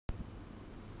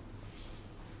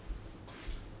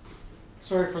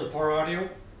Sorry for the poor audio.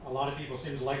 A lot of people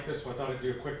seem to like this, so I thought I'd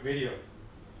do a quick video.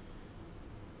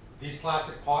 These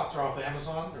plastic pots are off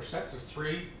Amazon. They're sets of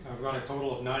 3. I've got a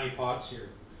total of 90 pots here.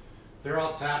 They're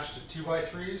all attached to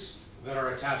 2x3s that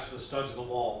are attached to the studs of the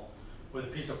wall with a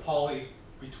piece of poly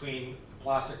between the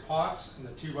plastic pots and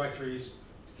the 2x3s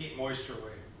to keep moisture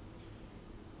away.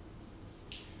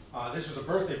 This was a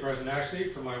birthday present actually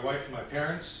for my wife and my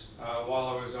parents. While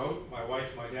I was out, my wife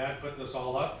and my dad put this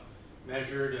all up,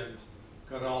 measured and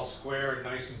got it all square and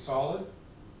nice and solid.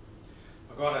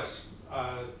 I've got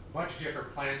a bunch of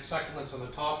different plants, succulents on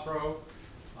the top row,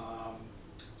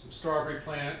 some strawberry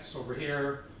plants over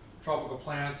here, tropical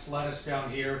plants, lettuce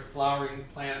down here, flowering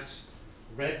plants,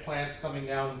 red plants coming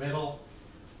down the middle,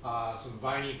 some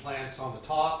viney plants on the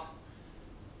top,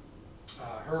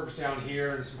 herbs down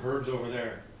here and some herbs over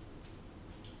there.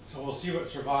 So we'll see what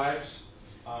survives.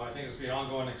 I think it's be an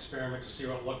ongoing experiment to see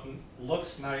what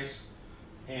looks nice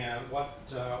and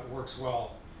what works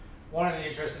well. One of the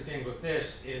interesting things with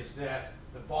this is that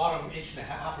the bottom 1.5 inches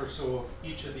or so of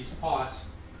each of these pots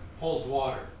holds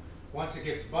water. Once it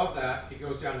gets above that, it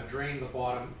goes down to drain the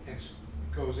bottom and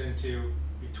goes into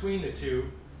between the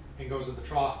two and goes to the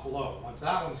trough below. Once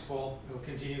that one's full, it'll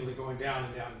continually going down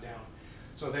and down and down.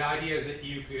 So the idea is that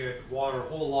you could water a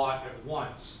whole lot at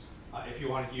once if you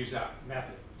want to use that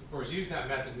method. Of course, using that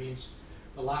method means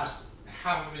the last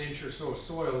 1/2 inch or so of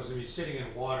soil is going to be sitting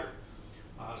in water.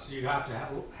 So you have to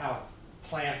have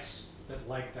plants that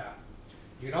like that.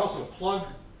 You can also plug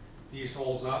these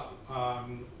holes up,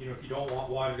 if you don't want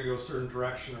water to go a certain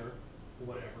direction or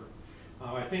whatever.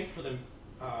 I think for the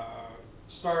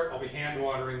start, I'll be hand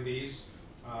watering these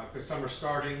because some are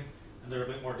starting and they're a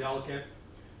bit more delicate.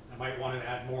 I might want to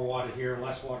add more water here,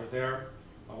 less water there.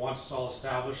 Once it's all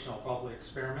established, I'll probably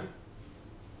experiment.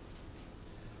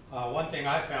 One thing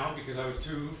I found, because I was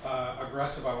too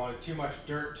aggressive, I wanted too much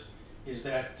dirt, is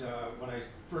that when I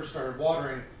first started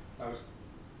watering, I was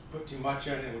put too much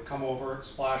in and it would come over,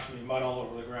 splash me mud all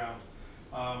over the ground.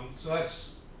 So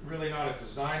that's really not a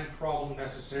design problem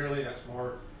necessarily, that's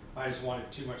more I just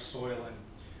wanted too much soil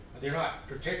in. They're not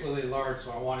particularly large,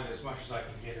 so I wanted as much as I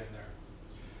can get in there.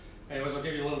 Anyways, I'll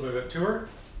give you a little bit of a tour.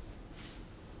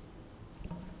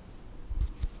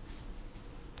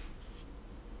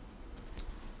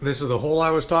 This is the hole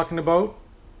I was talking about.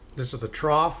 This is the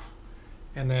trough,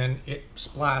 and then it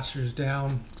splashes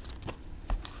down,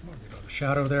 get out the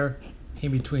shadow there,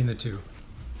 in between the two.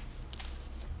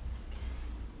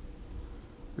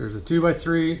 There's a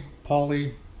 2x3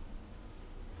 poly.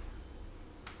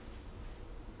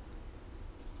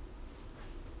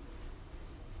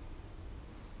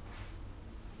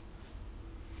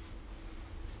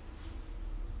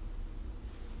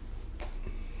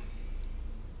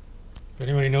 If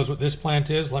anybody knows what this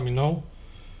plant is, let me know.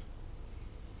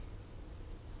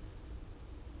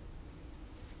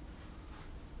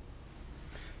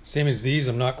 Same as these,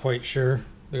 I'm not quite sure.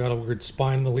 They got a weird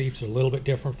spine. The leaves are a little bit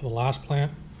different from the last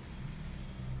plant.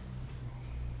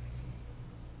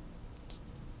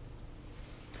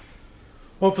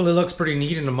 Hopefully it looks pretty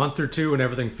neat in a month or two when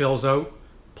everything fills out.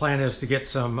 Plan is to get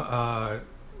some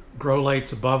grow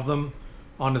lights above them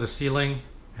onto the ceiling,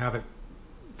 have it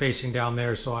facing down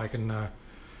there so I can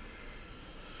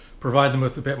provide them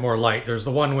with a bit more light. There's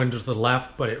the one window to the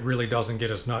left, but it really doesn't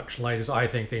get as much light as I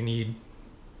think they need.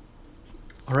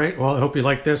 All right, well, I hope you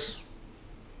like this.